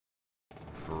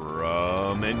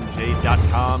From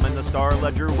NJ.com and the Star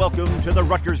Ledger, welcome to the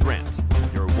Rutgers Rant,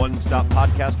 your one-stop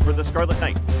podcast for the Scarlet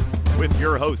Knights, with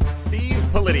your hosts Steve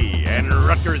Politti and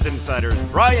Rutgers insiders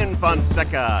Brian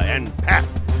Fonseca and Pat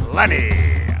Lenny.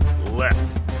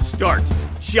 Let's start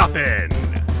shopping.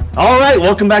 All right,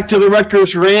 welcome back to the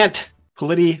Rutgers Rant.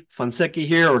 Politti, Fonseca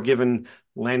here. We're giving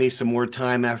Lenny some more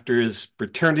time after his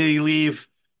paternity leave,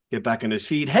 get back on his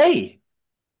feet. Hey,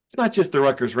 it's not just the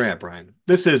Rutgers Rant, Brian.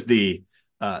 This is the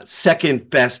second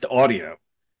best audio,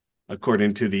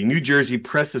 according to the New Jersey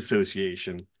Press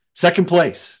Association. Second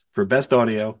place for best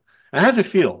audio. And how does it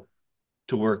feel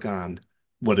to work on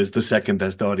what is the second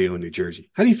best audio in New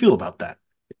Jersey? How do you feel about that?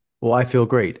 Well, I feel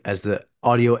great as the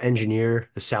audio engineer,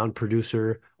 the sound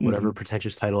producer, whatever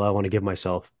pretentious title I want to give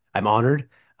myself. I'm honored.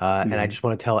 And I just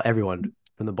want to tell everyone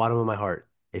from the bottom of my heart,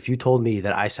 if you told me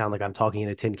that I sound like I'm talking in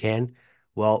a tin can,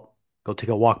 well, go take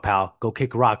a walk, pal. Go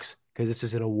kick rocks, because this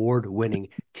is an award-winning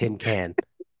tin can.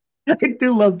 I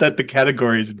do love that the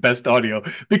category is best audio,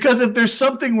 because if there's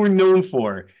something we're known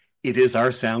for, it is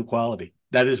our sound quality.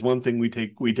 That is one thing we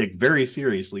take very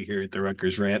seriously here at the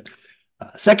Rutgers Rant.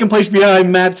 Second place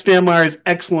behind Matt Stanmeyer's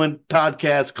excellent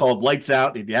podcast called Lights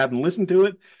Out. If you haven't listened to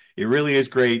it, it really is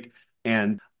great.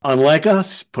 And unlike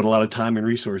us, put a lot of time and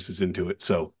resources into it.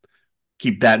 So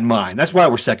keep that in mind. That's why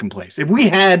we're second place. If we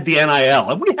had the NIL,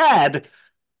 if we had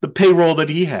the payroll that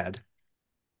he had,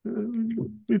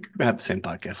 we'd have the same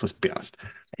podcast, let's be honest.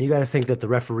 And you got to think that the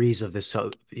referees of this,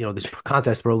 this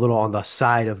contest were a little on the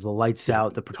side of the lights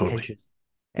out, the pretension,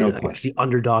 and the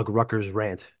underdog Rutgers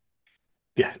Rant.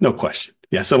 Yeah, no question.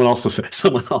 Yeah, someone also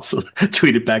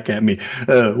tweeted back at me,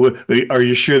 are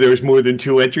you sure there's more than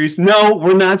 2 entries? No,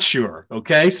 we're not sure.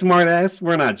 Okay, smart ass,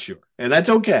 we're not sure. And that's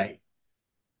okay.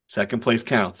 Second place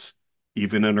counts,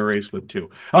 even in a race with 2.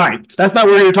 All right, that's not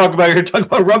what we're going to talk about. We're going to talk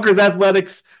about Rutgers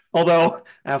athletics, although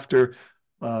after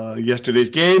yesterday's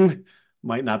game,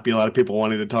 might not be a lot of people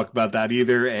wanting to talk about that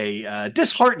either. A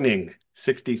disheartening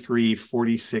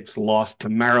 63-46 loss to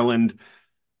Maryland.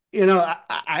 You know,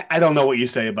 I don't know what you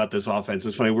say about this offense.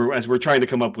 It's funny. As we're trying to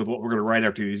come up with what we're going to write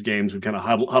after these games, we kind of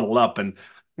huddle up, and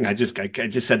I just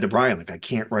said to Brian, like, I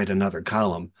can't write another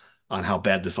column on how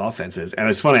bad this offense is. And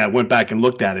it's funny. I went back and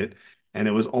looked at it, and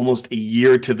it was almost a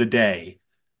year to the day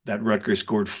that Rutgers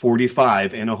scored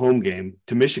 45 in a home game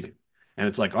to Michigan. And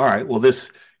it's like, all right, well,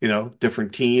 this,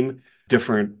 different team,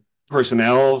 different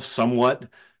personnel, somewhat,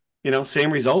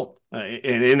 same result.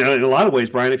 And in a lot of ways,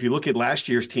 Brian, if you look at last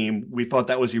year's team, we thought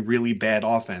that was a really bad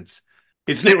offense.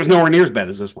 It was nowhere near as bad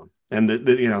as this one. And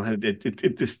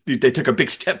they took a big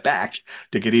step back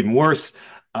to get even worse.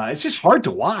 It's just hard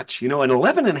to watch, an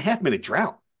 11.5-minute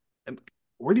drought.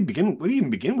 Where do you even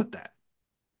begin with that?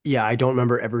 Yeah, I don't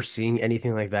remember ever seeing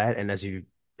anything like that. And as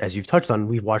you've touched on,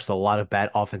 we've watched a lot of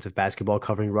bad offensive basketball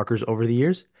covering Rutgers over the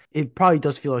years. It probably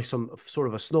does feel like some sort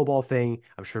of a snowball thing.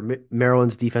 I'm sure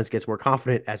Maryland's defense gets more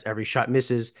confident as every shot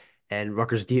misses, and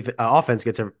Rutgers' offense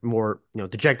gets more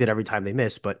dejected every time they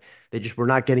miss. But they just were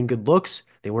not getting good looks.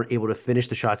 They weren't able to finish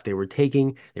the shots they were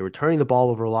taking. They were turning the ball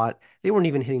over a lot. They weren't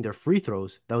even hitting their free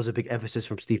throws. That was a big emphasis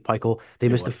from Steve Pikiell. They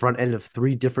missed the front end of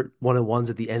 3 different one-on-ones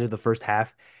at the end of the first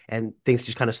half, and things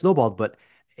just kind of snowballed. But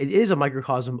it is a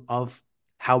microcosm of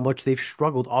how much they've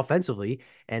struggled offensively,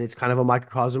 and it's kind of a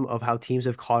microcosm of how teams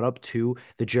have caught up to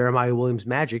the Jeremiah Williams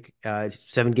magic.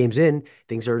 7 games in,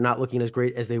 things are not looking as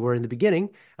great as they were in the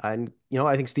beginning. And,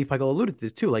 I think Steve Pikiell alluded to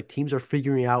this too. Like, teams are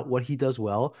figuring out what he does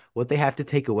well, what they have to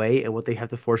take away, and what they have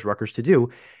to force Rutgers to do.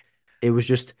 It was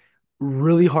just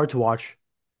really hard to watch.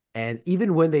 And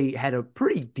even when they had a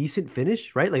pretty decent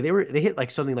finish, right? Like they hit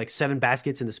like something like 7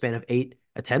 baskets in the span of 8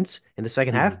 attempts in the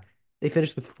second half. They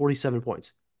finished with 47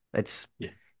 points. That's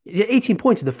 18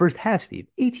 points in the first half, Steve.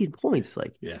 18 points.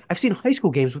 I've seen high school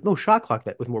games with no shot clock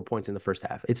with more points in the first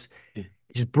half. It's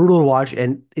just brutal to watch,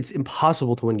 and it's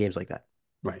impossible to win games like that.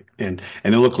 Right, and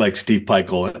it looked like Steve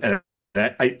Pikiell.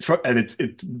 And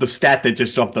it's the stat that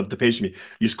just jumped up the page to me.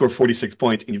 You score 46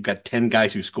 points, and you've got 10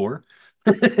 guys who score,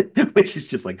 which is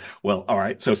just like, well, all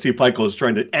right. So Steve Pikiell is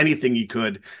trying to anything he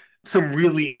could. Some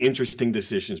really interesting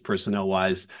decisions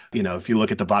personnel-wise. If you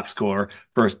look at the box score,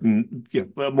 first,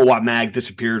 Mawat Mag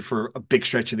disappeared for a big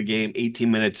stretch of the game, 18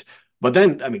 minutes. But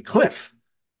then, Cliff,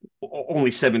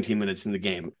 only 17 minutes in the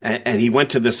game. And he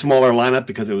went to the smaller lineup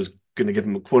because it was going to give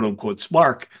him a quote-unquote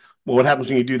spark. Well, what happens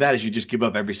when you do that is you just give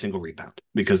up every single rebound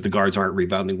because the guards aren't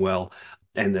rebounding well.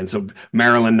 And then so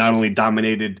Maryland not only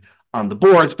dominated on the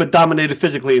boards, but dominated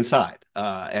physically inside.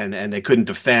 And they couldn't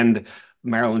defend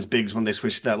Maryland's bigs when they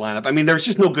switched to that lineup. There's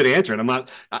just no good answer.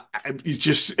 And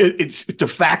it's the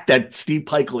fact that Steve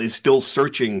Pikiell is still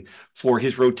searching for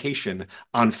his rotation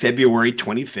on February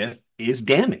 25th is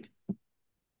damning.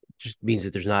 just means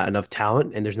that there's not enough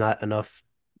talent and there's not enough,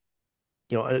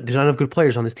 there's not enough good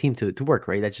players on this team to work,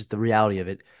 right? That's just the reality of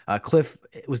it. Cliff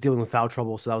was dealing with foul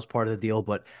trouble, so that was part of the deal.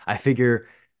 But I figure,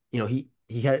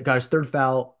 got his third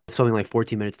foul, something like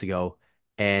 14 minutes to go.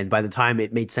 And by the time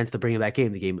it made sense to bring him back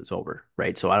in, the game was over,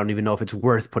 right? So I don't even know if it's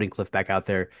worth putting Cliff back out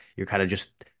there. You're kind of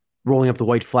just rolling up the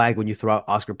white flag when you throw out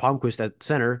Oscar Palmquist at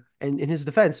center. And in his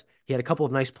defense, he had a couple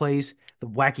of nice plays, the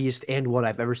wackiest and one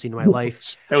I've ever seen in my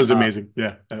life. That was Uh, amazing.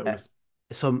 Yeah, that uh, was.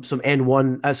 some and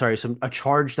one sorry some a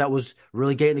charge that was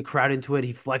really getting the crowd into it.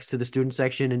 He flexed to the student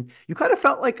section, and you kind of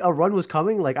felt like a run was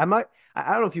coming. Like I don't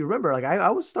know if you remember, like I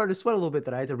was starting to sweat a little bit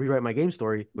that I had to rewrite my game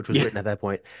story, which was Yeah, written at that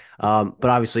point. But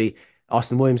obviously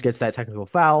Austin Williams gets that technical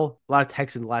foul. A lot of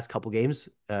techs in the last couple games.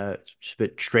 It's just a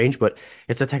bit strange, but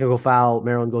it's a technical foul.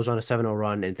 Maryland goes on a 7-0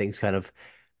 run, and things kind of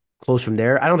close from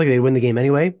there. I don't think they win the game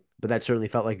anyway, but that certainly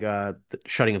felt like the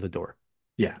shutting of the door.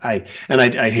 yeah. I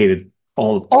hated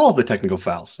all of the technical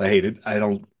fouls. I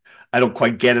don't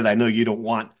quite get it. I know you don't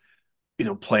want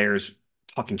players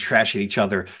talking trash at each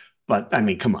other, but I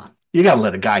mean, come on. You got to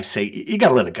let a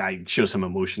guy show some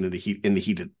emotion in the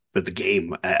heat of the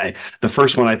game. The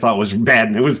first one I thought was bad,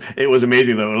 and it was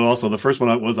amazing though. And also the first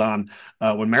one was on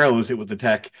when Maryland was hit with the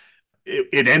tech.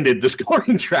 It ended the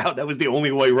scoring drought. That was the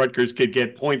only way Rutgers could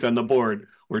get points on the board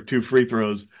were two free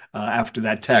throws after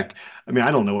that tech. I mean,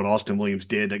 I don't know what Austin Williams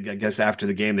did. I guess after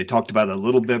the game they talked about it a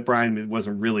little bit, Brian. It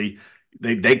wasn't really.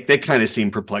 They kind of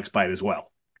seemed perplexed by it as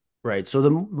well. Right. So the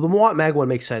Mowat Mag one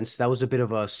makes sense. That was a bit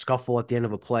of a scuffle at the end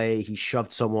of a play. He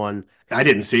shoved someone. I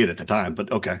didn't see it at the time,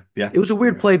 but okay, yeah, It was a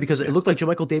weird yeah, play because it yeah. looked like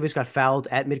JaMychal Davis got fouled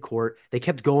at midcourt. They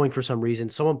kept going for some reason.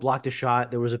 Someone blocked a shot.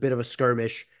 There was a bit of a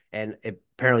skirmish, and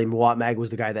apparently Mowat Mag was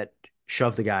the guy that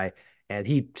shoved the guy. And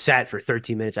he sat for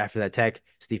 13 minutes after that tech.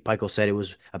 Steve Peichel said it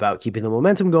was about keeping the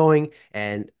momentum going.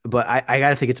 But I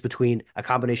gotta think it's between a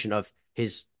combination of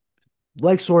his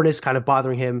leg soreness kind of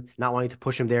bothering him, not wanting to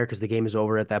push him there because the game is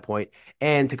over at that point,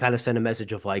 and to kind of send a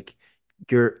message of like,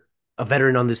 you're a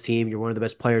veteran on this team, you're one of the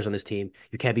best players on this team,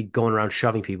 you can't be going around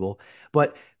shoving people.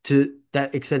 But to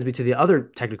that extends me to the other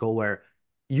technical where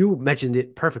you mentioned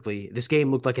it perfectly. This game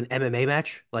looked like an MMA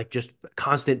match, like just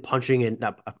constant punching and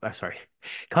not, sorry,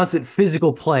 constant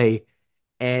physical play,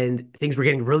 and things were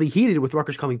getting really heated with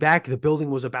Rutgers coming back. The building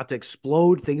was about to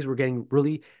explode. Tensions were getting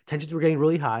really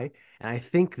high. And I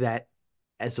think that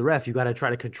as the ref, you got to try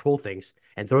to control things.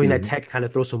 And throwing that Mhm. tech kind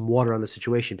of throws some water on the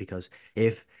situation because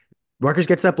if Rutgers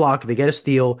gets that block, they get a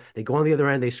steal, they go on the other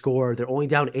end, they score, they're only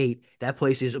down 8. That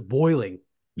place is boiling.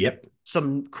 Yep.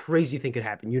 Some crazy thing could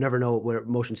happen. You never know where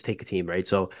emotions take a team, right?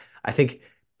 So I think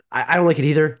I don't like it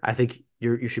either. I think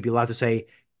you should be allowed to say,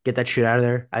 get that shit out of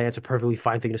there. I think it's a perfectly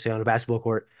fine thing to say on a basketball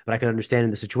court, but I can understand in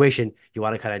the situation, you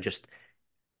want to kind of just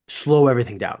slow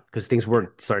everything down because things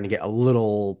were starting to get a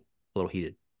little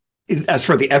heated. As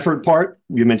for the effort part,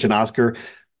 you mentioned Oscar.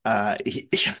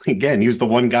 Again, he was the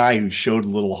one guy who showed a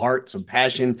little heart, some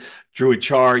passion, drew a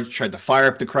charge, tried to fire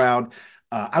up the crowd.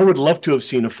 I would love to have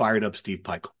seen a fired up Steve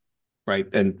Peichel, right?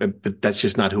 But that's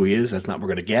just not who he is. That's not what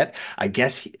we're going to get. I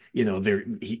guess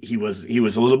he was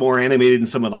a little more animated in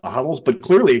some of the huddles, but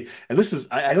clearly, and this is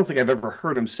I don't think I've ever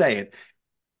heard him say it.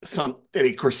 And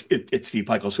of course it's Steve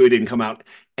Peichel, so he didn't come out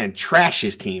and trash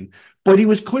his team, but he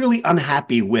was clearly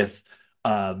unhappy with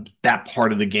that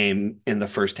part of the game in the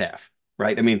first half.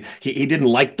 Right. I mean, he didn't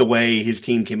like the way his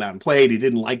team came out and played. He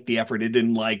didn't like the effort. He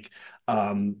didn't like,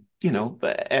 and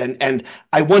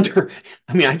I wonder,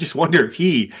 I mean, I just wonder if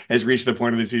he has reached the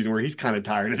point of the season where he's kind of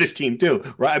tired of this team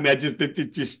too. Right. I mean,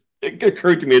 it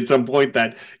occurred to me at some point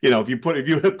that, if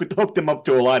you hooked him up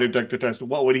to a lie detector test,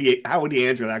 how would he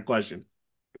answer that question?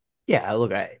 Yeah,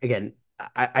 look,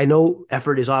 I know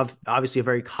effort is obviously a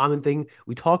very common thing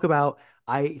we talk about.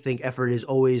 I think effort is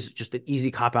always just an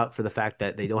easy cop out for the fact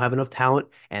that they don't have enough talent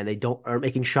and they don't aren't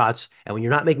making shots. And when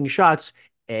you're not making shots,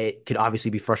 it could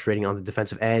obviously be frustrating on the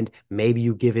defensive end. Maybe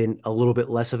you give in a little bit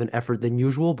less of an effort than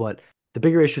usual, but the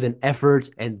bigger issue than effort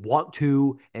and want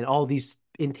to and all these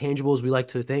intangibles we like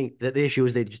to think that the issue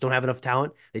is they just don't have enough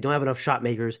talent. They don't have enough shot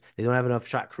makers. They don't have enough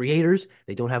shot creators.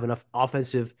 They don't have enough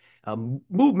offensive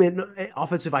movement,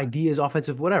 offensive ideas,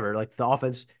 offensive whatever. Like the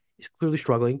offense is clearly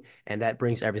struggling, and that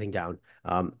brings everything down.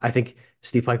 I think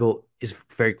Steve Peichel is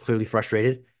very clearly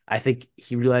frustrated. I think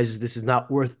he realizes this is not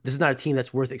a team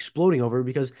that's worth exploding over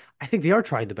because I think they are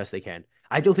trying the best they can.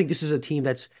 I don't think this is a team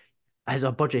that's has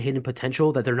a bunch of hidden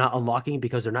potential that they're not unlocking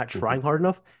because they're not trying hard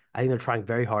enough. I think they're trying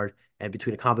very hard, and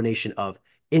between a combination of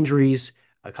injuries,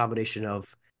 a combination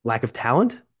of lack of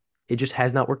talent, it just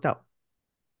has not worked out.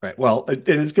 Right. Well, and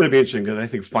it's going to be interesting because I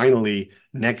think finally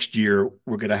next year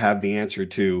we're going to have the answer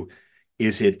to,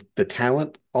 is it the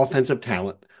talent, offensive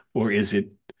talent, or is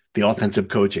it the offensive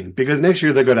coaching, because next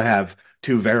year they're going to have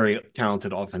two very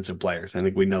talented offensive players. I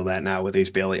think we know that now with Ace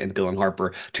Bailey and Dylan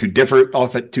Harper, two different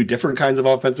kinds of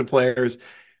offensive players.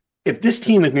 If this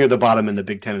team is near the bottom in the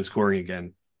Big Ten in scoring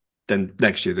again, then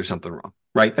next year there's something wrong,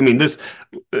 right? I mean, this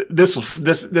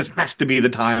has to be the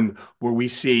time where we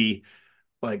see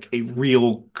like a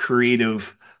real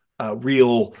creative,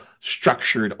 real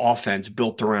structured offense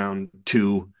built around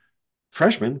two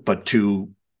freshmen, but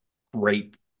two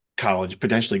great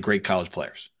potentially great college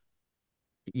players.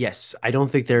 Yes, I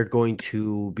don't think they're going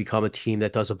to become a team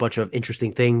that does a bunch of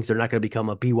interesting things. They're not going to become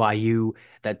a BYU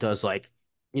that does like,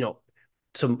 you know,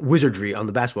 some wizardry on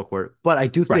the basketball court. But I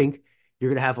do Right. think you're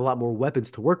going to have a lot more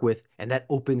weapons to work with, and that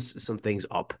opens some things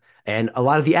up. And a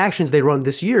lot of the actions they run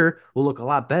this year will look a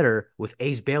lot better with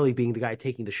Ace Bailey being the guy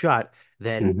taking the shot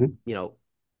than, Mm-hmm.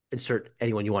 insert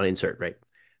anyone you want to insert, right?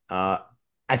 Uh,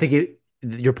 I think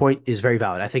your point is very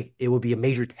valid. I think it would be a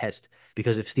major test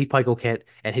because if Steve Pikiell can't,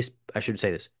 and I should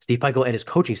say this, Steve Pikiell and his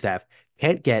coaching staff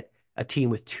can't get a team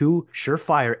with two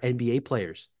surefire NBA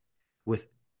players with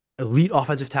elite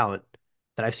offensive talent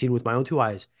that I've seen with my own two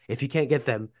eyes, if you can't get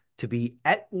them to be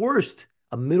at worst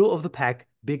a middle of the pack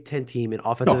Big Ten team in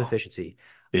offensive Oh, efficiency,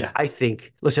 yeah.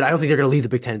 listen, I don't think they're going to lead the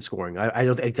Big Ten in scoring. I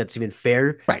don't think that's even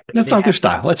fair, Right. but That's not their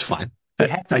style. That's fine. they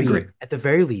have to I agree. be at the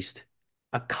very least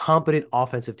a competent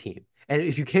offensive team. And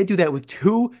if you can't do that with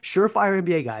two surefire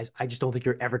NBA guys, I just don't think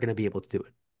you're ever going to be able to do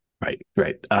it. Right.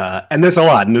 Right. And there's a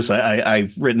lot. And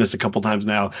I've written this a couple times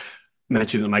now,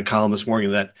 mentioned in my column this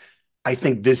morning that I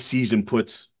think this season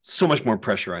puts so much more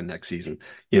pressure on next season,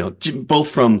 both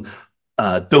from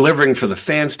delivering for the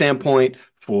fan standpoint,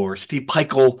 for Steve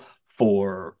Pikiell,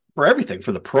 for everything,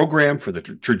 for the program, for the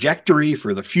trajectory,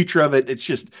 for the future of it. It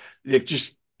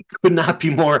just could not be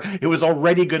more. It was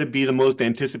already going to be the most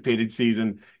anticipated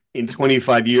season in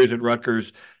 25 years at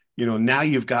Rutgers. Now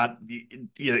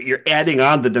you're adding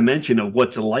on the dimension of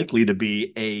what's likely to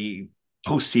be a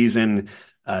postseason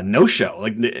no-show,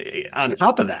 like on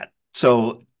top of that.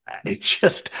 So it's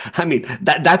just, I mean,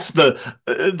 that's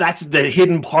the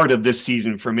hidden part of this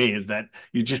season for me is that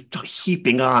you're just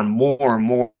heaping on more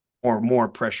and more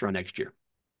pressure on next year.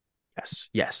 Yes,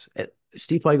 yes.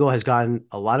 Steve Flagel has gotten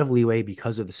a lot of leeway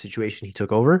because of the situation he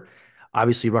took over.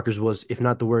 Obviously, Rutgers was, if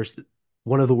not the worst,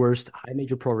 one of the worst high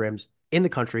major programs in the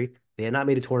country. They had not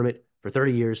made a tournament for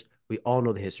 30 years. We all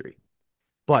know the history.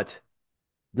 But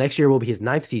next year will be his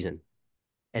ninth season.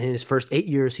 And in his first 8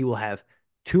 years, he will have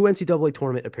two NCAA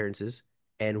tournament appearances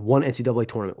and one NCAA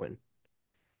tournament win.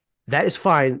 That is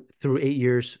fine through 8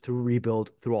 years, through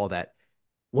rebuild, through all that.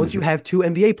 Once you Mm-hmm. have two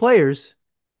NBA players,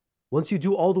 once you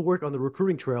do all the work on the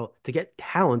recruiting trail to get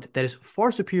talent that is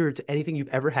far superior to anything you've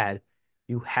ever had,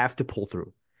 you have to pull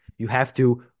through. You have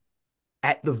to,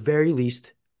 at the very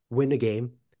least, win a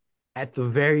game. At the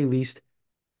very least,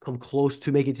 come close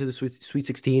to make it to the Sweet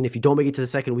 16. If you don't make it to the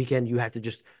second weekend, you have to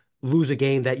just lose a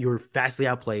game that you're vastly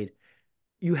outplayed.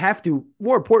 You have to,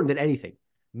 more important than anything,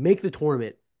 make the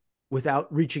tournament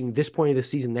without reaching this point of the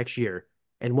season next year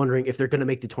and wondering if they're going to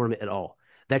make the tournament at all.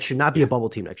 That should not be a Yeah. bubble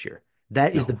team next year.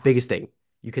 That is the No. biggest thing.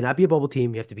 You cannot be a bubble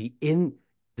team. You have to be in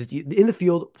the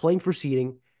field playing for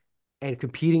seeding and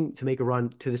competing to make a run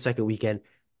to the second weekend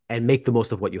and make the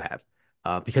most of what you have.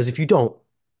 Because if you don't,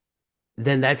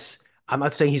 then I'm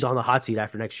not saying he's on the hot seat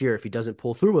after next year if he doesn't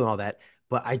pull through and all that,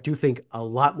 but I do think a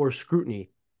lot more scrutiny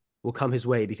will come his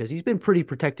way because he's been pretty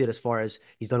protected as far as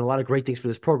he's done a lot of great things for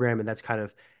this program, and that's kind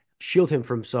of shield him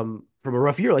from a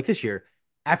rough year like this year.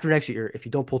 After next year, if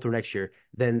you don't pull through next year,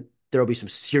 then there will be some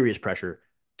serious pressure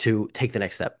to take the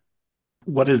next step.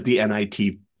 What is the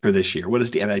NIT for this year? What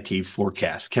is the NIT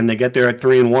forecast? Can they get there at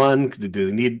 3-1? Do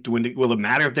they need to win? Will it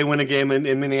matter if they win a game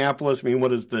in Minneapolis? I mean,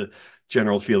 what is the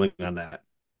general feeling on that?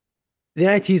 The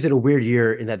NIT is in a weird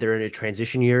year in that they're in a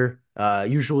transition year.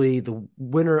 Usually, the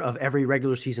winner of every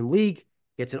regular season league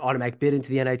gets an automatic bid into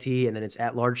the NIT, and then it's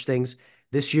at large things.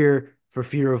 This year, for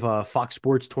fear of a Fox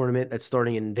Sports tournament that's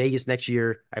starting in Vegas next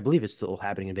year, I believe it's still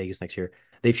happening in Vegas next year.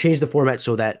 They've changed the format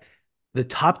so that the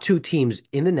top two teams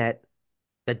in the net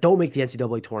that don't make the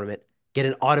NCAA tournament get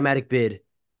an automatic bid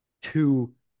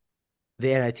to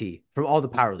the NIT from all the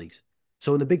power leagues.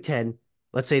 So in the Big Ten,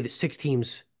 let's say that six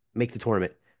teams make the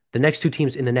tournament. The next two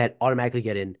teams in the net automatically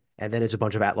get in, and then it's a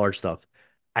bunch of at-large stuff.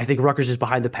 I think Rutgers is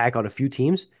behind the pack on a few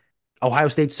teams. Ohio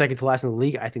State's second to last in the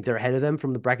league. I think they're ahead of them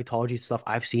from the bracketology stuff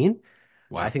I've seen.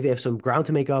 I Wow. think they have some ground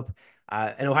to make up.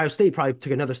 And Ohio State probably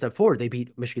took another step forward. They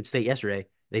beat Michigan State yesterday.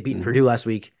 They beat Mm-hmm. Purdue last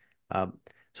week.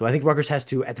 So I think Rutgers has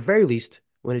to, at the very least,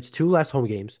 when it's two last home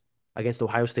games against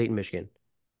Ohio State and Michigan,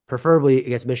 preferably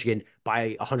against Michigan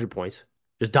by 100 points,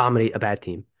 just dominate a bad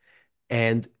team.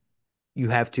 And you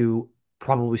have to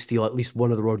probably steal at least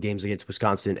one of the road games against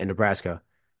Wisconsin and Nebraska.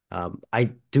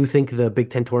 I do think the Big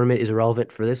Ten tournament is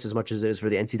irrelevant for this as much as it is for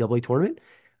the NCAA tournament.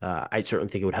 I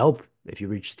certainly think it would help if you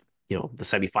reached, the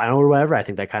semifinal or whatever. I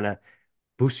think that kind of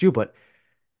boosts you, but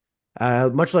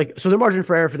much like so, their margin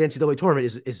for error for the NCAA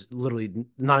tournament is literally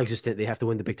non-existent. They have to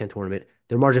win the Big Ten tournament.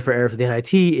 Their margin for error for the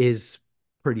NIT is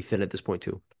pretty thin at this point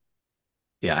too.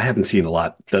 Yeah, I haven't seen a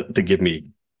lot to give me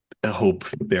a hope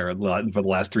there a lot for the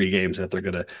last 3 games that they're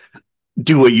going to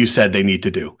do what you said they need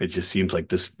to do. It just seems like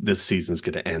this season's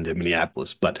going to end in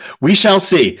Minneapolis, but we shall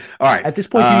see. All right. At this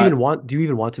point, do you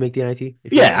even want to make the NIT?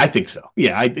 Yeah, I think so.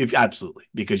 Yeah, absolutely,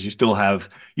 because you still have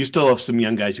some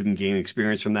young guys who can gain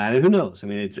experience from that, and who knows? I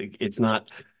mean, it's not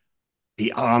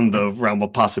beyond the realm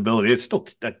of possibility. It's still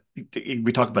that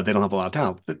we talk about they don't have a lot of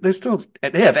talent.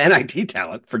 They have NIT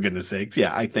talent, for goodness sakes.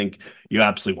 Yeah, I think you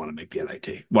absolutely want to make the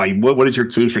NIT. Why? What is your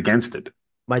case against it?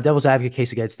 My devil's advocate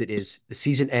case against it is the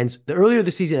season ends. The earlier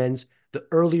the season ends, the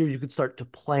earlier you could start to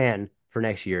plan for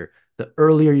next year. The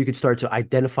earlier you could start to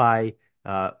identify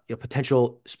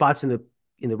potential spots in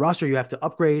the roster you have to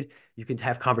upgrade. You can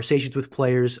have conversations with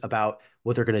players about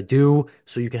what they're going to do,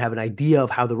 so you can have an idea of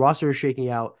how the roster is shaking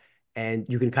out, and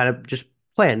you can kind of just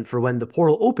plan for when the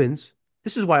portal opens.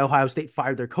 This is why Ohio State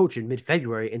fired their coach in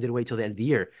mid-February and didn't wait till the end of the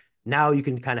year. Now you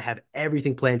can kind of have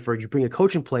everything planned for it. You bring a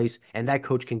coach in place, and that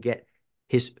coach can get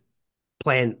his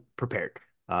plan prepared.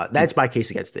 That's my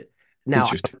case against it. Now,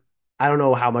 I don't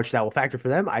know how much that will factor for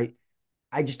them. I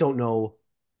just don't know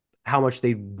how much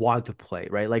they want to play,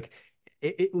 right? Like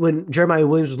when Jeremiah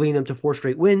Williams was leading them to 4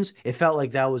 straight wins, it felt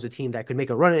like that was a team that could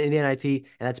make a run in the NIT, and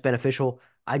that's beneficial.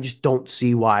 I just don't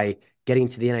see why getting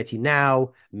to the NIT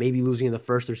now, maybe losing in the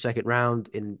first or second round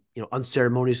in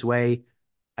unceremonious way.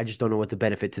 I just don't know what the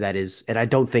benefit to that is, and I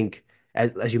don't think,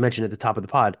 as you mentioned at the top of the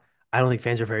pod, I don't think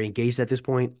fans are very engaged at this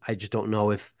point. I just don't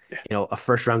know if a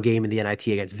first round game in the NIT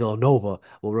against Villanova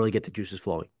will really get the juices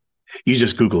flowing. You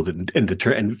just Googled it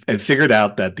and figured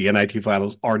out that the NIT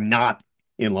finals are not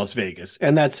in Las Vegas,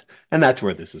 and that's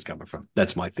where this is coming from.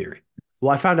 That's my theory.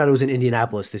 Well, I found out it was in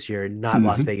Indianapolis this year, not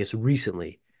Las Vegas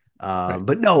recently. Right.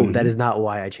 But no, that is not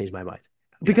why I changed my mind.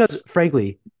 Because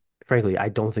frankly, I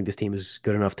don't think this team is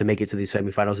good enough to make it to the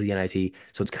semifinals of the NIT.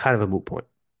 So it's kind of a moot point.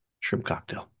 Shrimp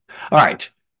cocktail. All right.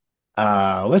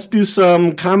 Let's do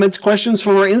some comments, questions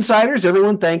from our insiders.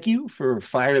 Everyone, thank you for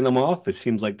firing them off. It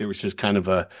seems like there was just kind of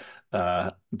a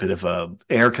bit of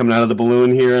air coming out of the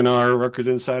balloon here in our Rutgers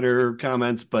Insider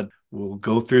comments, but we'll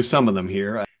go through some of them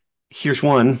here. Here's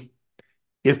one.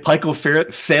 If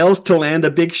Pikiell fails to land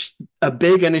a big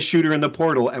and a shooter in the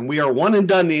portal, and we are one and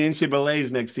done in the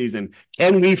NCAAs next season,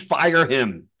 can we fire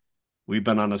him? We've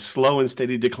been on a slow and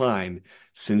steady decline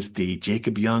since the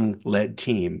Jacob Young-led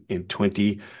team in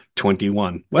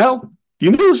 2021. Well,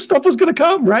 you knew stuff was going to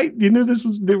come, right? You knew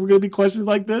there were going to be questions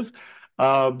like this.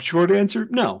 Short answer,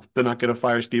 no. They're not going to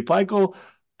fire Steve Pikiell.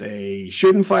 They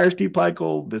shouldn't fire Steve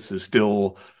Pikiell. This is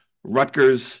still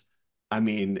Rutgers. I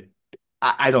mean,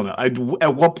 I don't know.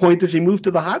 At what point does he move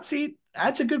to the hot seat?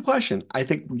 That's a good question. I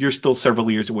think you're still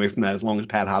several years away from that, as long as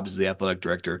Pat Hobbs is the athletic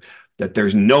director, that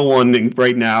there's no one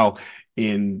right now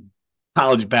in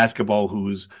college basketball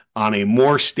who's on a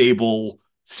more stable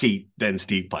seat than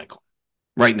Steve Pikiell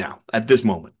right now at this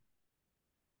moment.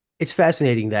 It's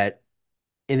fascinating that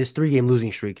in this 3-game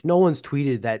losing streak, no one's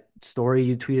tweeted that story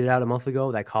you tweeted out a month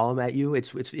ago, that column at you.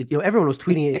 Everyone was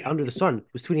tweeting it under the sun,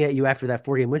 was tweeting at you after that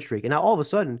 4-game win streak. And now all of a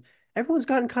sudden, everyone's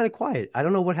gotten kind of quiet. I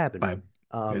don't know what happened.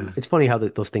 It's funny how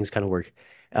those things kind of work.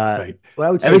 Right.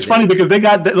 And it's funny because they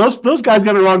got those guys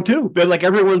got it wrong too. But like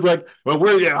everyone's like, well,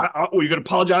 we're going to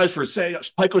apologize for saying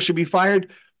Pikiell should be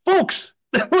fired, folks.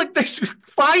 Like,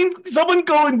 someone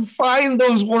go and find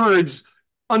those words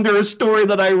under a story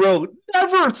that I wrote.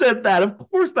 Never said that. Of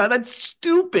course not. That's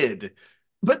stupid.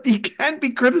 But he can't be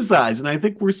criticized, and I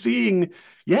think we're seeing.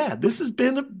 Yeah, this has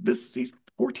been He's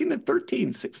 14-13,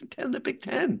 6-10 in the Big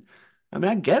Ten. I mean,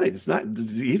 I get it.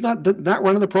 He's not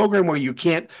running the program where you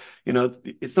can't,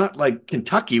 it's not like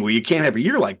Kentucky where you can't have a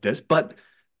year like this. But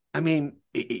I mean,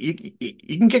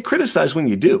 you can get criticized when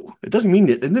you do. It doesn't mean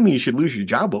you should lose your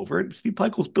job over it. Steve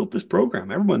Pikiell's built this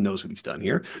program. Everyone knows what he's done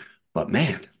here. But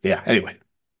man, yeah. Anyway,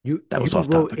 that was off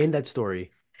topic.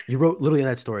 You wrote literally in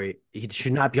that story, he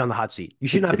should not be on the hot seat. You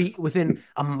should not be within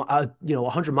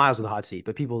 100 miles of the hot seat.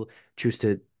 But people choose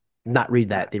to not read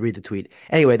that. They read the tweet.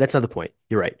 Anyway, that's not the point.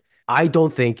 You're right. I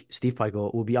don't think Steve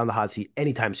Pikiell will be on the hot seat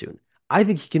anytime soon. I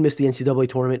think he can miss the NCAA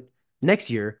tournament next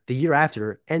year, the year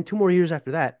after, and 2 more years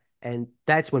after that. And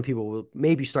that's when people will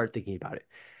maybe start thinking about it.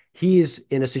 He is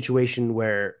in a situation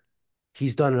where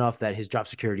he's done enough that his job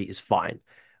security is fine.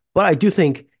 But I do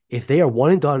think if they are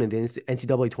one and done in the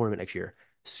NCAA tournament next year,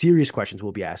 serious questions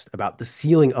will be asked about the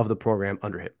ceiling of the program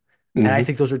under him. And I Hmm.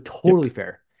 think those are Yep. totally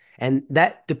fair. And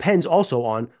that depends also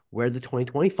on where the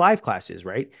 2025 class is,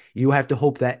 right? You have to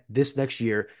hope that this next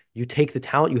year you take the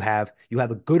talent you have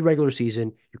a good regular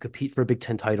season, you compete for a Big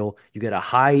Ten title, you get a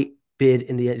high bid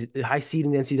in the high seed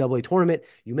in the NCAA tournament,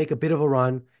 you make a bit of a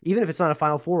run, even if it's not a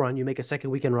Final Four run, you make a second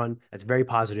weekend run that's very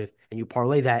positive, and you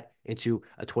parlay that into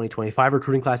a 2025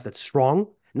 recruiting class that's strong,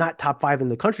 not top five in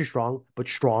the country strong, but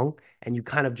strong, and you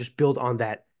kind of just build on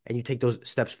that and you take those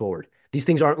steps forward. These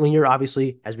things aren't linear,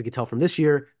 obviously, as we could tell from this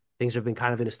year. Things have been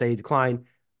kind of in a steady decline,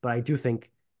 but I do think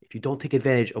if you don't take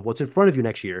advantage of what's in front of you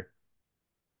next year,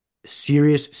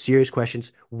 serious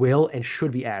questions will and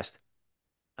should be asked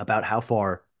about how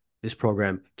far this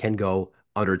program can go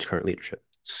under its current leadership.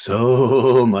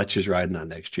 So much is riding on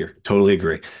next year. Totally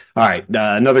agree. All right.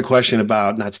 Another question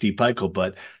about not Steve Peichel,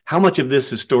 but how much of this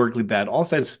historically bad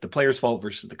offense is the player's fault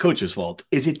versus the coach's fault?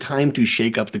 Is it time to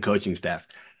shake up the coaching staff?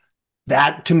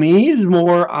 That to me is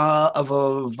more of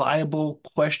a viable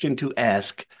question to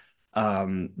ask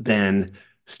than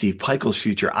Steve Peichel's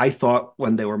future. I thought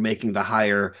when they were making the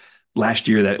hire last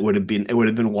year that it would have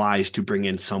been wise to bring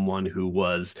in someone who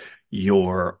was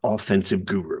your offensive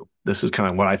guru. This is kind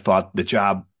of what I thought the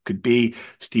job could be.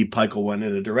 Steve Peichel went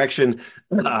in a direction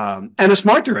and a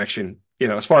smart direction.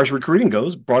 As far as recruiting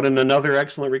goes, brought in another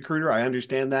excellent recruiter. I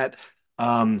understand that.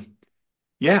 Um,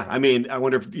 yeah, I mean, I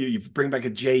wonder if you bring back a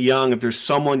Jay Young, if there's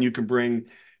someone you can bring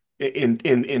in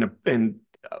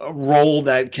a role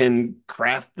that can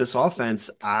craft this offense.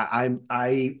 I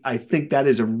think that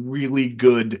is a really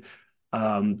good,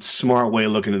 smart way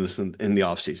of looking at this in the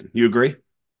offseason. You agree?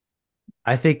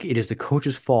 I think it is the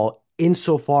coach's fault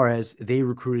insofar as they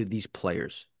recruited these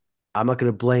players. I'm not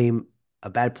going to blame a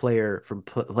bad player for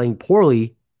playing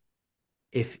poorly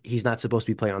if he's not supposed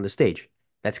to be playing on the stage.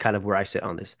 That's kind of where I sit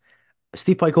on this.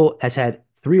 Steve Peichel has had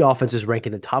three offenses rank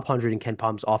in the top 100 in Ken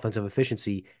Palm's offensive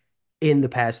efficiency in the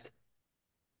past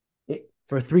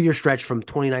for a 3 year stretch from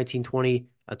 2019-20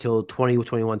 until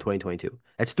 2021-2022.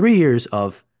 That's 3 years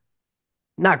of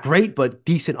not great, but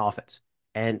decent offense.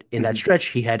 And in that Mhm. stretch,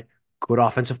 he had good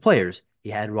offensive players. He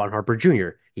had Ron Harper Jr.,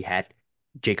 he had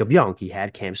Jacob Young, he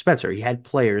had Cam Spencer, he had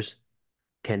players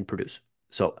can produce.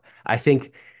 So I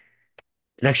think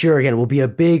next year again will be a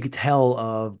big tell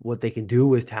of what they can do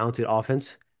with talented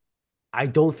offense. I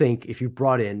don't think if you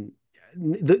brought in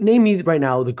name me right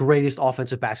now the greatest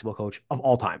offensive basketball coach of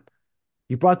all time.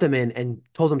 You brought them in and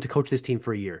told them to coach this team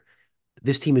for a year.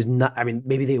 This team is not, I mean,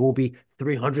 maybe they won't be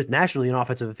 300th nationally in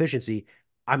offensive efficiency.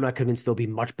 I'm not convinced they'll be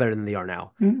much better than they are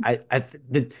now. Mhm.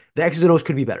 The X's and O's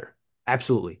could be better.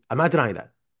 Absolutely. I'm not denying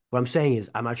that. What I'm saying is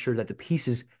I'm not sure that the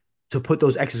pieces to put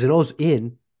those X's and O's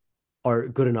in are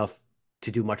good enough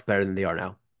to do much better than they are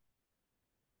now.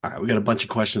 All right, we got a bunch of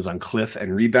questions on Cliff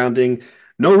and rebounding.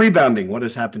 No rebounding. What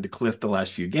has happened to Cliff the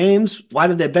last few games? Why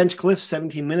did they bench Cliff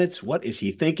 17 minutes? What is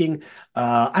he thinking?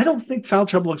 I don't think foul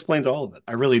trouble explains all of it.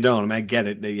 I really don't. I mean, I get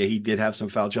it. He did have some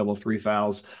foul trouble, 3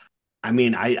 fouls. I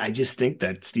mean, I just think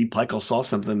that Steve Peichel saw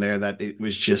something there that it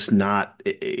was just not.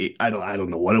 I don't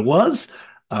know what it was.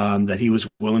 That he was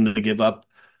willing to give up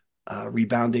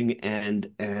rebounding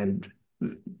and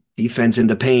defense in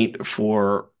the paint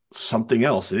for something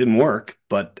else. It didn't work,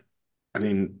 but I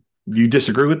mean, you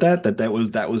disagree with that? That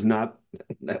was not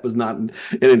an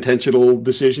intentional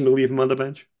decision to leave him on the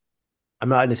bench. I'm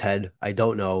not in his head. I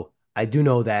don't know. I do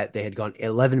know that they had gone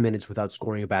 11 minutes without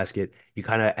scoring a basket. You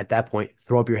kind of, at that point,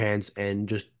 throw up your hands and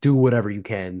just do whatever you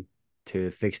can to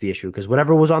fix the issue because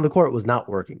whatever was on the court was not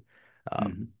working.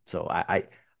 Mhm. So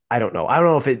I don't know. I don't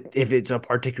know if it's a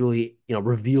particularly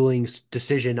revealing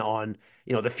decision on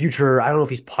the future. I don't know if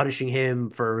he's punishing him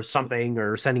for something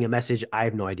or sending a message. I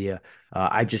have no idea.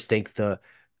 I just think the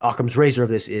Occam's razor of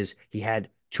this is he had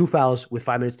two fouls with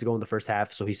 5 minutes to go in the first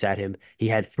half, so he sat him. He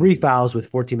had three fouls with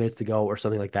 14 minutes to go or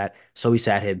something like that, so he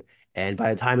sat him. And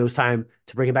by the time it was time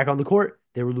to bring him back on the court,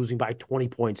 they were losing by 20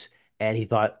 points. And he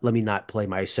thought, let me not play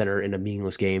my center in a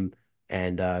meaningless game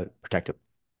and protect him.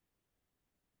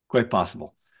 Quite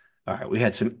possible. All right, we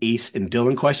had some Ace and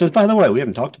Dylan questions. By the way, we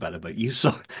haven't talked about it, but you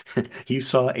saw you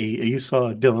saw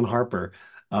Dylan Harper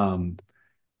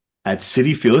at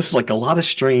Citi Field. This is like a lot of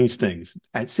strange things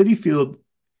at Citi Field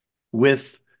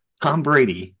with Tom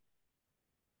Brady.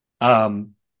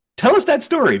 Um, Tell us that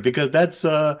story because that's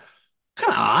kind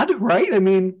of odd, right? I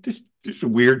mean, just a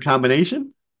weird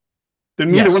combination.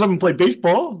 Then neither one of Yes. them play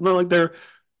baseball. Not like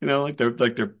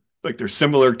they're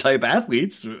similar type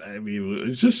athletes. I mean,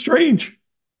 it's just strange.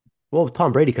 Well,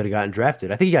 Tom Brady could have gotten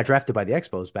drafted. I think he got drafted by the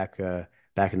Expos back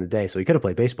in the day, so he could have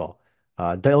played baseball.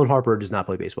 Dylan Harper does not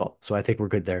play baseball, so I think we're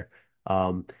good there.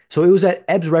 So it was at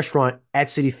Ebb's Restaurant at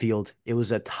Citi Field. It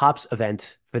was a Tops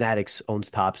event. Fanatics owns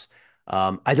Tops.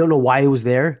 I don't know why it was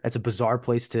there. That's a bizarre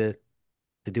place to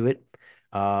do it.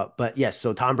 But yes,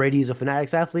 so Tom Brady is a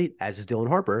Fanatics athlete, as is Dylan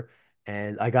Harper.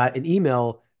 And I got an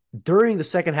email during the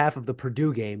second half of the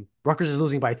Purdue game. Rutgers is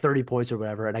losing by 30 points or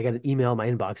whatever. And I got an email in my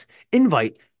inbox,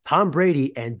 invite Tom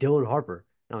Brady and Dylan Harper.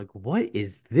 And I'm like, what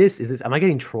is this? Am I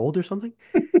getting trolled or something?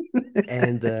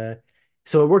 And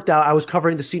so it worked out. I was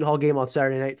covering the Seton Hall game on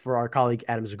Saturday night for our colleague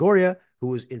Adam Zagoria, who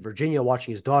was in Virginia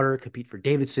watching his daughter compete for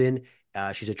Davidson.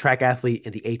 She's a track athlete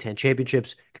in the A10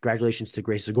 championships. Congratulations to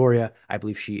Grace Zagoria. I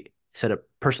believe she set a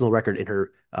personal record in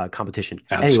her competition.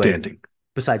 Anyway, Outstanding.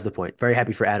 besides the point, very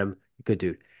happy for Adam. Good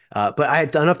dude. But I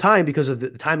had enough time because of the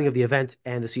timing of the event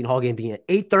and the Seton Hall game being at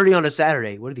 8:30 on a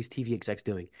Saturday. What are these TV execs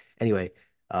doing? Anyway,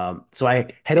 so I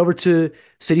head over to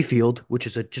Citi Field, which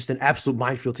is just an absolute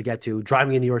minefield to get to.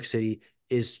 Driving in New York City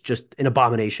is just an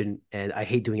abomination, and I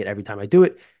hate doing it every time I do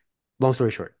it. Long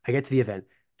story short, I get to the event.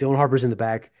 Dylan Harper's in the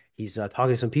back. He's talking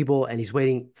to some people, and he's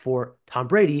waiting for Tom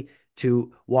Brady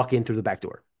to walk in through the back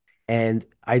door. And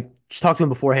I just talked to him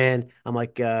beforehand. I'm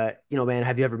like, man,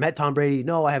 have you ever met Tom Brady?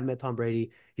 No, I haven't met Tom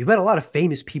Brady. You've met a lot of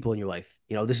famous people in your life.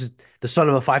 This is the son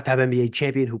of a five-time NBA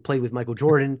champion who played with Michael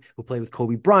Jordan, who played with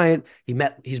Kobe Bryant. He's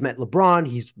met LeBron.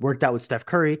 He's worked out with Steph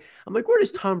Curry. I'm like, where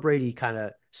does Tom Brady kind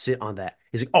of sit on that?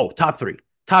 He's like, oh, top three,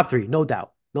 no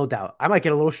doubt, no doubt. I might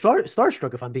get a little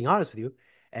starstruck if I'm being honest with you.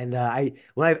 And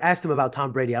when I've asked him about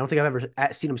Tom Brady, I don't think I've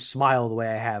ever seen him smile the way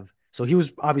I have. So he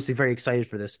was obviously very excited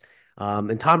for this.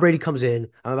 And Tom Brady comes in.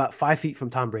 I'm about 5 feet from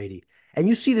Tom Brady. And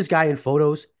you see this guy in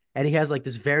photos, and he has like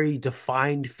this very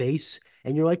defined face.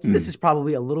 And you're like, this Mm. is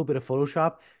probably a little bit of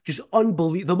Photoshop. Just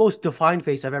unbelievable. The most defined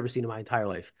face I've ever seen in my entire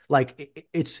life. Like,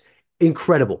 it's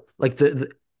incredible. Like,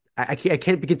 I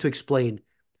can't begin to explain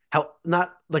how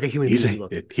not like a human He's being he a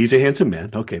looked. he's a handsome man.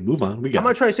 Okay, move on. We I'm got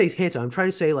not it. trying to say he's handsome. I'm trying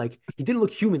to say, like, he didn't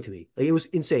look human to me. Like, it was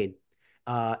insane.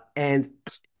 And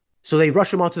so they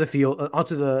rush him onto the field,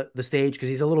 onto the stage because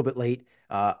he's a little bit late.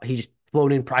 He just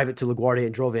flown in private to LaGuardia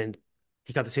and drove in.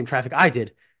 He got the same traffic I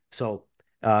did, so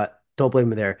don't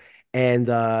blame him there. And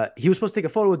he was supposed to take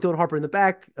a photo with Dylan Harper in the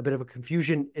back. A bit of a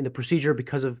confusion in the procedure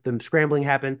because of them scrambling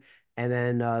happened. And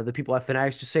then the people at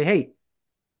Fanatics just say, "Hey,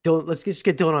 Dylan, let's just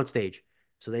get Dylan on stage."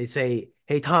 So they say,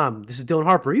 "Hey, Tom, this is Dylan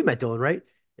Harper. You met Dylan, right?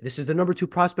 This is the number two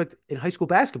prospect in high school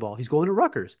basketball. He's going to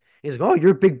Rutgers." He's like, "Oh,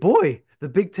 you're a big boy. The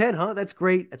Big Ten, huh? That's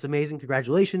great. That's amazing.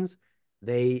 Congratulations."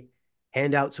 They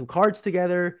hand out some cards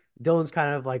together. Dylan's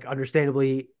kind of like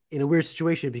understandably in a weird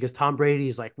situation because Tom Brady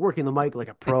is like working the mic like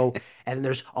a pro, and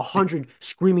there's 100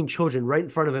 screaming children right in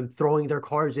front of him throwing their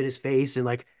cards in his face, and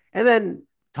then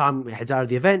Tom heads out of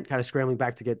the event, kind of scrambling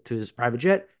back to get to his private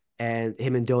jet, and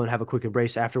him and Dylan have a quick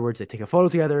embrace afterwards. They take a photo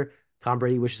together. Tom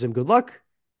Brady wishes him good luck,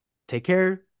 take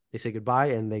care. They say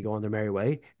goodbye and they go on their merry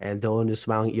way. And Dylan is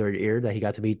smiling ear to ear that he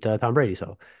got to meet Tom Brady.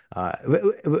 So I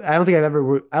don't think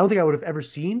I would have ever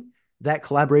seen that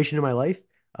collaboration in my life.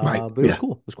 Right. But it was Yeah.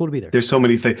 cool. It was cool to be there. There's so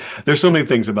many things. There's so many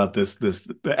things about this,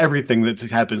 everything that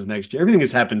happens next year. Everything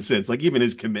has happened since, like even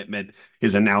his commitment,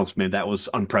 his announcement, that was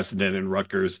unprecedented in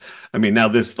Rutgers. I mean, now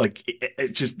this, like,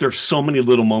 it just, there's so many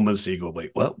little moments that you go,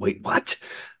 wait, what?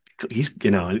 He's,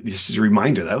 this is a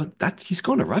reminder that he's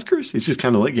going to Rutgers. It's just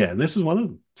kind of like, yeah, this is one of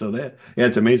them. So that, yeah,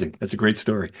 it's amazing. That's a great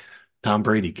story. Tom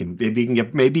Brady maybe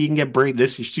he can get Brady. You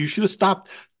should have stopped.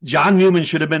 John Newman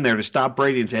should have been there to stop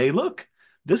Brady and say, hey, look,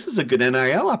 this is a good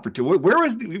NIL opportunity. Where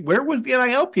was the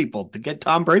NIL people to get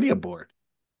Tom Brady aboard?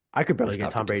 I could barely Missed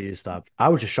get Tom Brady opportunity. to stop. I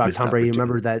was just shocked Missed Tom Brady opportunity.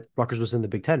 remembered that Rutgers was in the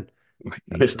Big Ten.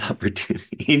 Missed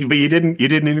opportunity. But you didn't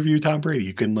interview Tom Brady.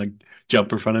 You couldn't like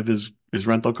jump in front of his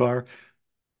rental car,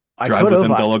 I drive could with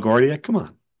have. him to LaGuardia. Come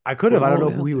on. I could Put have. it I don't all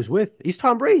know who out he there. was with. He's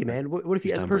Tom Brady, man. What if he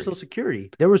He's had Tom personal Brady. security?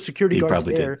 There were security He guards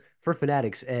probably did. there for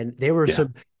Fanatics, and they were Yeah.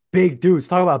 some big dudes.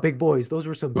 Talk about big boys. Those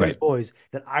were some big Right. boys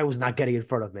that I was not getting in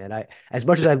front of, man. As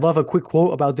much as I love a quick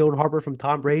quote about Dylan Harper from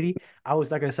Tom Brady, I was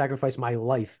not going to sacrifice my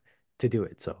life to do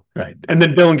it. So Right. And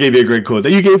then Dylan gave you a great quote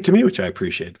that you gave to me, which I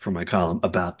appreciate for my column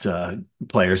about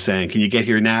players saying, can you get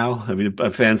here now? I mean,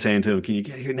 a fan saying to him, can you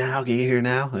get here now? Can you get here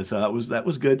now? And so that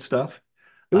was good stuff.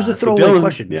 it was a So throwaway Dylan,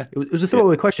 question. yeah, It was a yeah,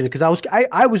 throwaway question because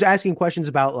I was asking questions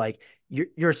about like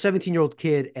you're a 17-year-old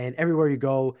kid and everywhere you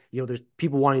go, there's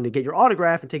people wanting to get your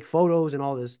autograph and take photos and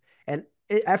all this. And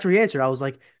after he answered, I was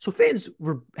like, so fans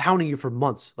were hounding you for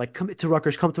months, like commit to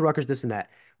Rutgers, come to Rutgers, this and that.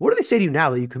 What do they say to you now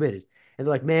that you committed? And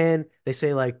they're like, man, they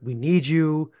say like, we need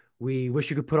you. We wish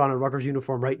you could put on a Rutgers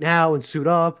uniform right now and suit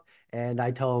up. And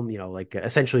I tell him, like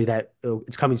essentially that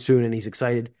it's coming soon and he's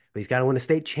excited, but he's got to win a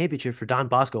state championship for Don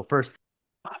Bosco first.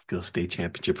 Bosco State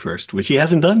Championship first, which he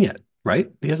hasn't done yet, right?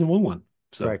 He hasn't won one.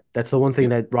 So Correct. That's the one thing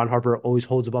yeah, that Ron Harper always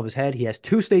holds above his head. He has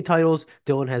two state titles.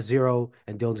 Dylan has zero,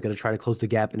 and Dylan's going to try to close the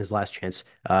gap in his last chance.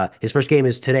 His first game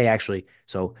is today, actually.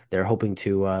 So they're hoping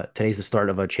to. Today's the start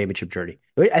of a championship journey.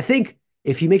 I think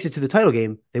if he makes it to the title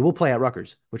game, they will play at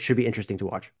Rutgers, which should be interesting to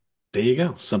watch. there you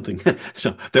go. Something.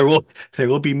 So there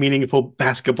will be meaningful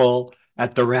basketball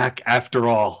at the rack after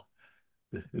all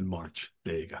in March.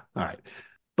 There you go. All right.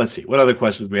 Let's see what other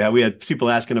questions we have. We had people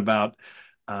asking about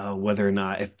whether or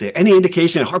not if there any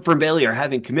indication Harper and Bailey are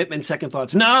having commitment second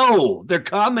thoughts. No, they're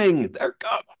coming. They're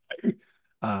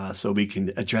coming. So we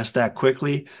can address that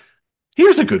quickly.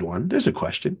 Here's a good one. There's a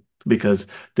question because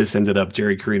this ended up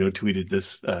Jerry Carino tweeted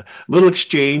this little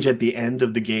exchange at the end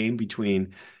of the game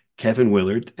between Kevin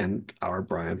Willard and our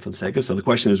Brian Fonseca. So the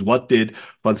question is, what did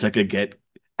Fonseca get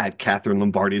at Catherine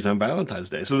Lombardi's on Valentine's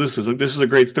Day? So this is a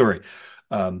great story.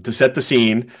 To set the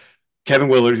scene, Kevin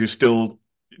Willard, who still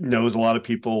knows a lot of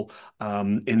people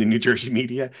in the New Jersey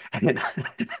media, and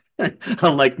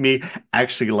unlike me,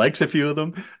 actually likes a few of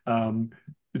them.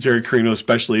 Jerry Carino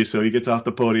especially. So he gets off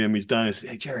the podium, he's done. He says,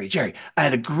 "Hey Jerry, I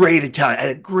had a great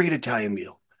Italian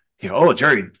meal." Oh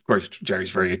Jerry, of course,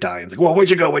 Jerry's very Italian. He's like, well, where'd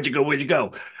you go?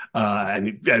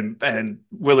 And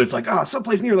Willard's like, oh,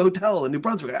 someplace near the hotel in New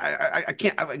Brunswick. I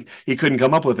can't. He couldn't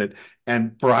come up with it.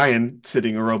 And Brian,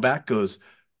 sitting a row back, goes,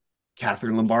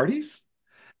 Catherine Lombardi's?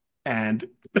 And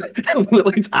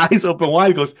Willard's eyes open wide.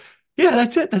 He goes, yeah,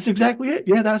 that's it. That's exactly it.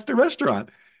 Yeah, that's the restaurant.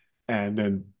 And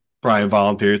then Brian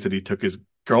volunteers that he took his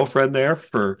girlfriend there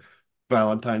for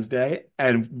Valentine's Day.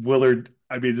 And Willard,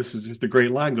 I mean, this is just a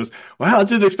great line, goes, wow,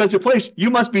 it's an expensive place. You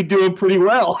must be doing pretty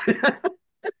well.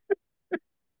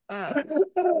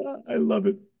 I love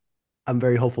it. I'm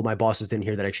very hopeful my bosses didn't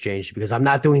hear that exchange because I'm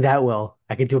not doing that well.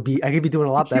 I could be doing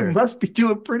a lot You better. must be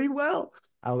doing pretty well.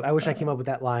 I wish I came up with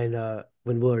that line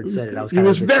when Willard said it. I was He kind of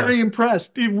was a bit very shocked.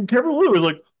 impressed. Even Kevin Willard was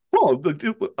like, oh,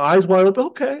 eyes wide open.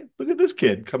 Okay, look at this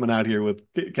kid coming out here with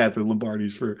Catherine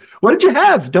Lombardi's for. What did you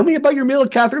have? Tell me about your meal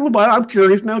at Catherine Lombardi. I'm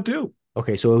curious now too.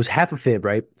 Okay, so it was half a fib,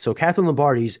 right? So Catherine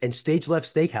Lombardi's and Stage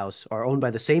Left Steakhouse are owned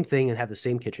by the same thing and have the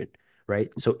same kitchen, right?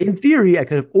 So in theory, I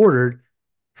could have ordered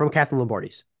from Catherine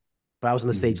Lombardi's, but I was on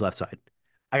the Stage Mhm. Left side.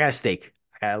 I got a steak.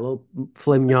 I got a little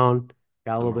filet mignon,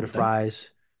 got a I'm little bit wrong of with that. fries.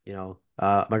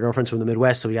 My girlfriend's from the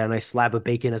Midwest, so we got a nice slab of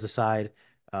bacon as a side.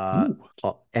 Uh,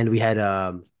 Ooh, and we had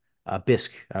a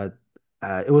bisque. It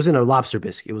wasn't a lobster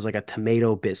bisque. It was like a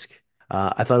tomato bisque.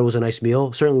 I thought it was a nice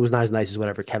meal. Certainly was not as nice as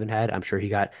whatever Kevin had. I'm sure he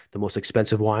got the most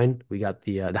expensive wine. We got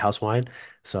the house wine,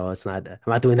 so it's not. I'm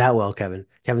not doing that well, Kevin.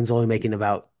 Kevin's only making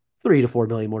about $3 to $4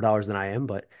 million more dollars than I am,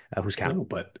 but who's counting? no,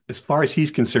 but as far as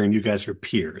he's concerned, you guys are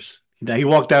peers. Now he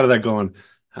walked out of that going,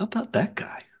 how about that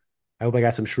guy? I hope I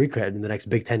got some street cred in the next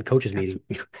Big Ten coaches That's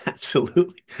meeting.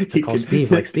 absolutely. I He call can.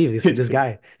 Steve, like Steve, this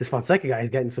guy, this Fonseca guy is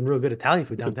getting some real good Italian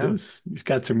food downtown. He's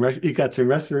got he got some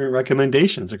restaurant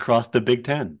recommendations across the Big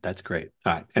Ten. That's great.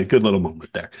 All right, a good little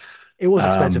moment there. It was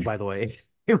expensive, Um, by the way.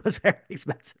 It was very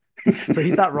expensive. So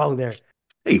he's not wrong there.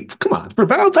 hey, come on, for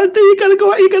Valentine's Day, you gotta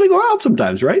go out. You gotta go out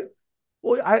sometimes, right?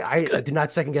 Well, It's I good. did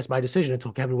not second guess my decision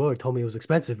until Kevin Willard told me it was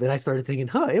expensive. And I started thinking,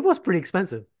 it was pretty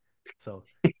expensive. So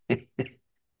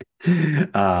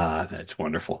That's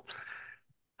wonderful.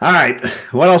 All right,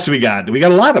 what else do we got? We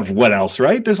got a lot of what else,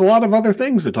 right? There's a lot of other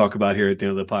things to talk about here at the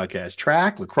end of the podcast.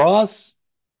 Track, lacrosse.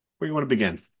 Where you want to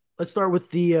begin? let's start with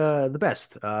the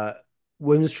best.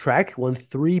 Women's track won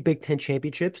three Big Ten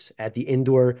championships at the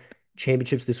indoor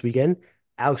championships this weekend.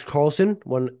 Alex Carlson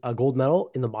won a gold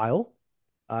medal in the mile.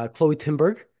 Chloe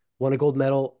Timberg won a gold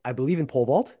medal, I believe, in pole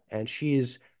vault, and she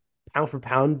is pound for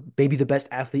pound maybe the best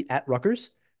athlete at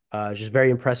Rutgers. Just very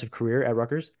impressive career at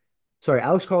Rutgers. Sorry,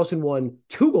 Alex Carlson won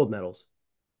two gold medals.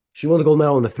 She won the gold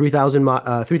medal in the 3,000 not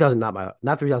mile,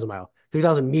 not 3,000 mile,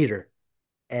 3,000 meter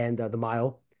and the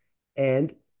mile.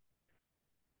 And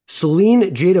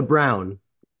Celine Jada Brown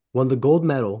won the gold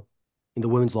medal in the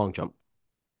women's long jump.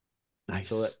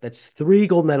 So Nice. that's three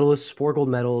gold medalists, four gold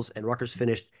medals, and Rutgers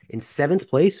finished in seventh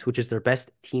place, which is their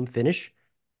best team finish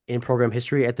in program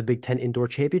history at the Big Ten Indoor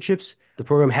Championships. The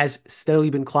program has steadily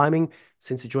been climbing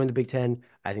since it joined the Big Ten.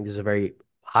 I think this is a very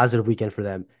positive weekend for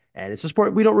them. And it's a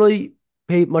sport we don't really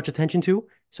pay much attention to.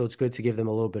 So it's good to give them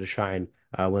a little bit of shine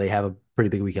when they have a pretty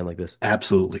big weekend like this.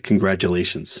 Absolutely.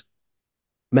 Congratulations.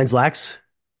 Men's lax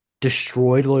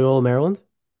destroyed Loyola Maryland,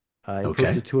 improved to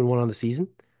Okay. 2-1 on the season.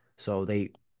 So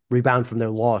they rebound from their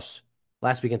loss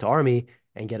last weekend to Army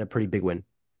and get a pretty big win.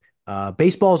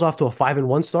 Baseball is off to a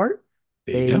 5-1 start.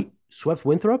 There you go. They swept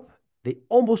Winthrop. They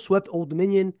almost swept Old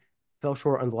Dominion, fell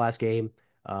short on the last game,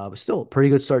 but still a pretty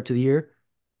good start to the year.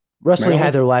 Wrestling had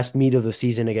Maryland? their last meet of the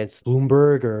season against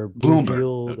Bloomberg or Bloomberg.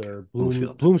 Bloomfield Okay. or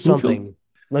Bloomfield. Bloom Bloomfield. something.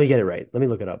 Let me get it right. Let me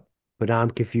look it up. but now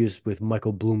I'm confused with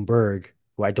Michael Bloomberg,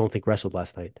 who I don't think wrestled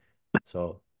last night.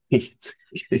 So He's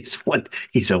he's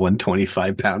a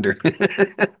 125 pounder.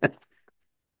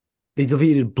 they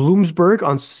defeated Bloomsburg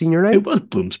on senior It night, was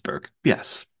Bloomsburg.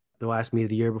 Yes. the last meet of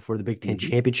the year before the Big Ten Mhm.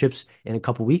 championships in a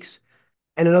couple weeks.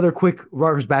 And another quick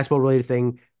Rutgers basketball related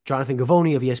thing: Jonathan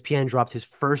Gavoni of ESPN dropped his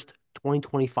first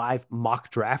 2025 mock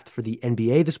draft for the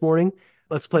NBA this morning.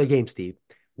 Let's play a game, Steve.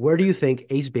 Where do you think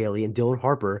Ace Bailey and Dylan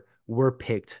Harper were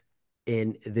picked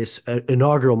in this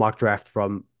inaugural mock draft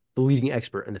from the leading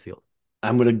expert in the field?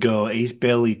 I'm going to go Ace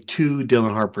Bailey 2,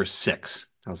 Dylan Harper 6.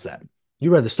 How's that?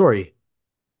 You read the story.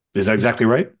 Is that exactly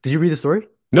right? Did you read the story?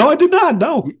 No, I did not.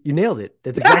 No. You nailed it.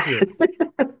 That's exactly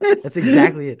it. That's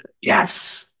exactly it.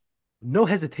 Yes. No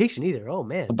hesitation either. Oh How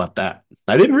man. about that?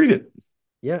 I didn't read it.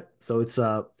 Yeah. So it's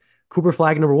Cooper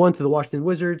Flag #1 to the Washington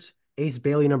Wizards, Ace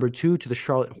Bailey #2 to the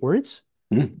Charlotte Hornets.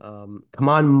 Hmm.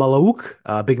 Kaman Malauk,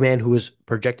 a big man who was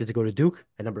projected to go to Duke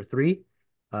at #3.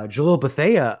 Jalil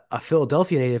Bethea, a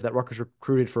Philadelphia native that Rutgers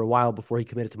recruited for a while before he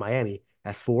committed to Miami,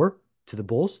 at 4 to the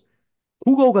Bulls.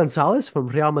 Hugo Gonzalez from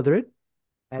Real Madrid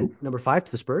Ooh, at #5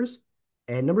 to the Spurs.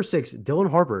 And #6, Dylan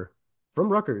Harper from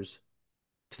Rutgers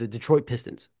to the Detroit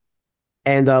Pistons.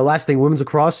 And last thing, women's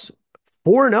lacrosse,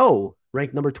 4-0,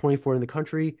 ranked #24 in the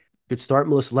country. Good start.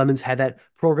 Melissa Lemons had that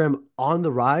program on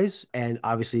the rise. And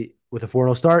obviously, with a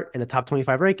 4-0 start and a top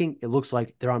 25 ranking, it looks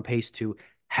like they're on pace to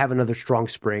have another strong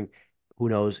spring. Who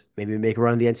knows? Maybe make a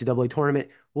run in the NCAA tournament.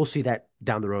 We'll see that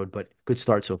down the road, but good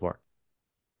start so far.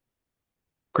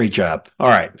 great job. All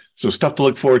right. So stuff to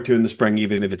look forward to in the spring,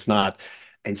 even if it's not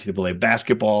NCAA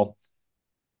basketball.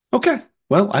 Okay.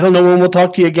 Well, I don't know when we'll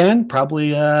talk to you again.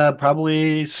 Probably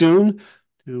soon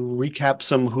to recap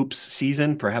some hoops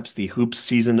season, perhaps the hoops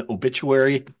season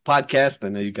obituary podcast. I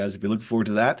know you guys will be looking forward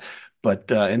to that.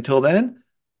 But until then,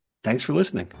 thanks for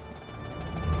listening.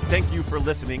 Thank you for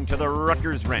listening to the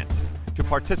Rutgers Rant. To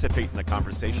participate in the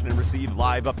conversation and receive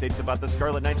live updates about the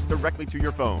Scarlet Knights directly to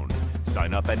your phone,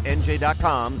 sign up at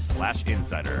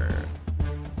NJ.com/insider.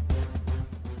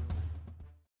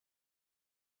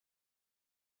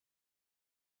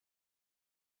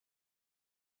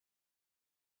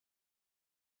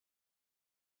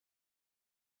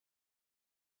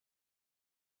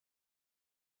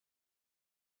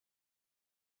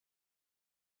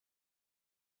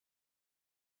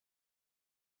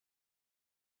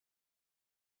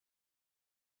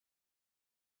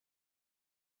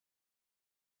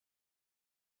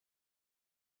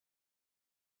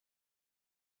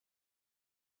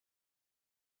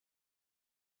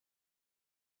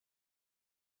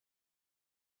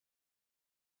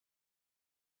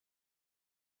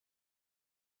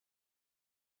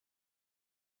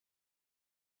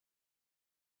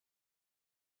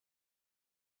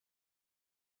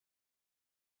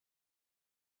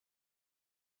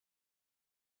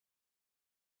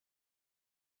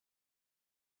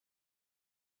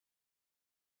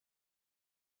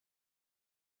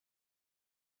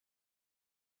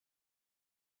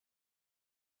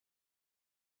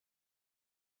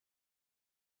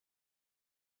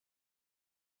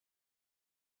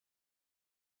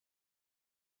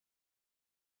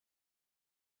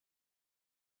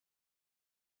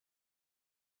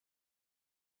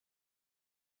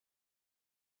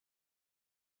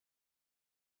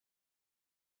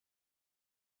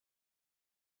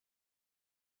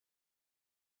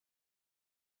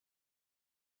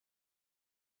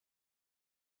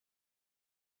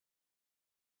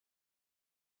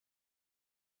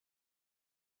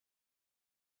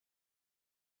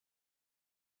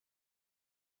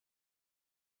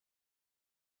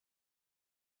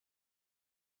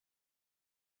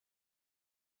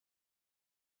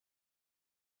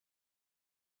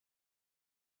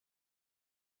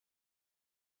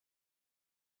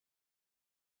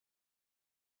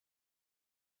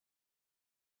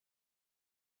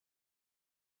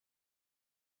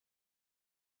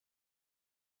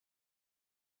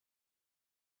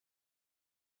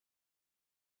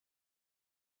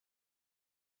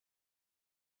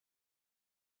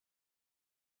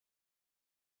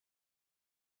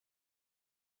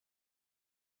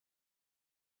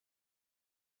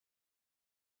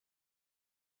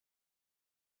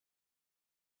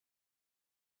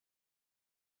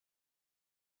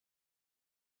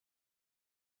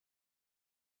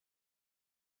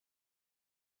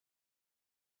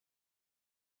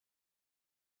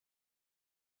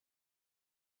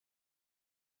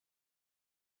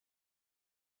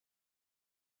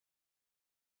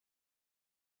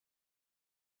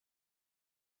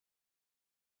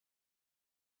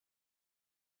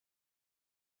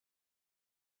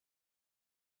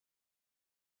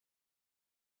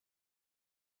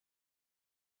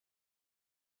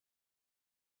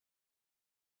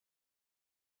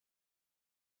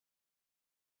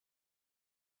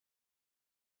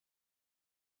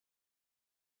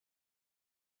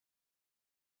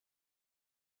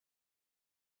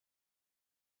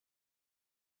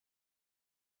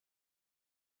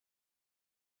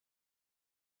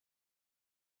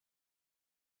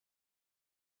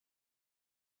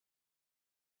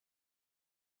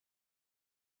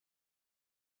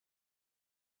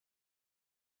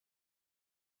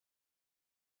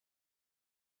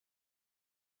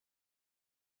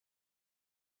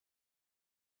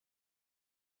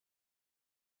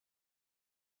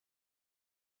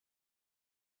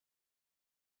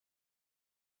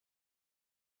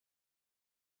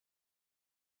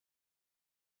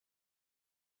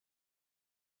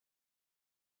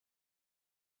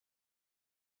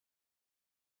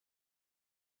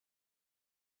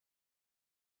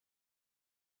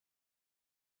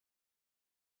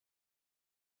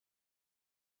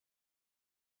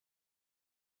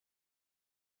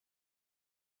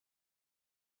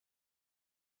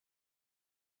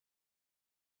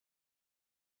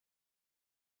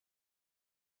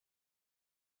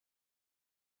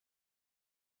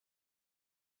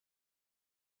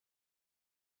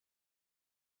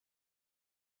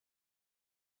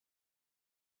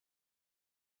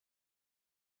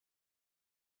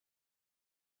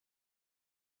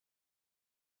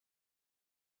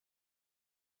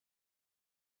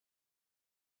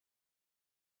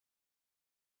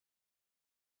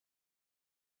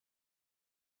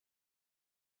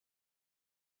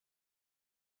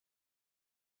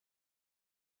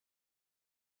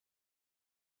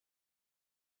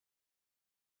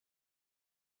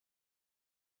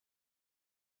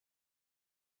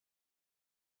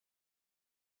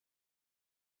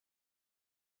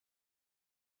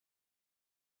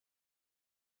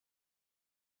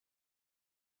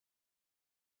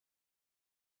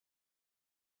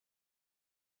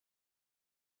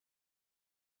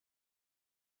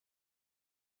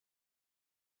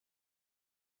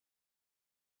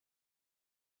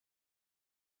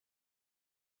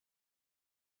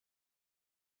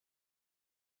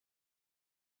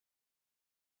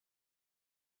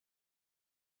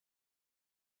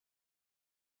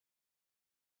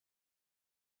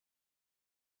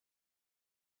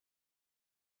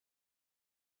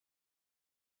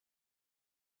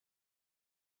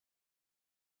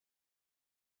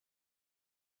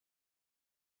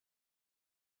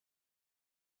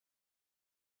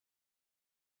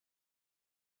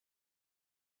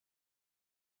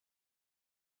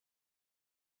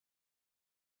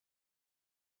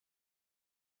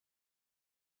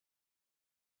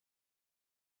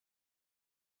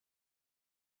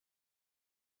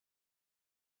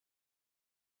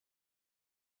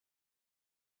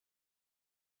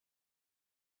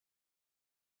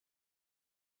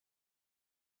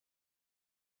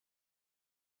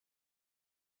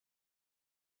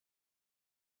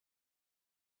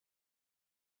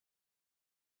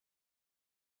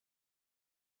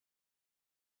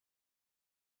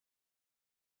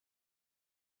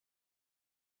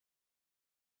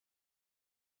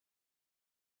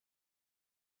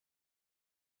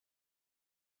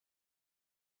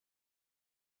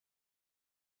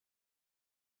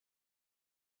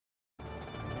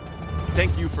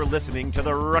 thank you for listening to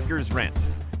the Rutgers Rant.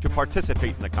 To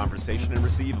participate in the conversation and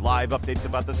receive live updates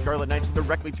about the Scarlet Knights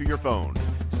directly to your phone,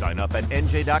 sign up at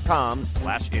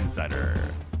NJ.com/insider.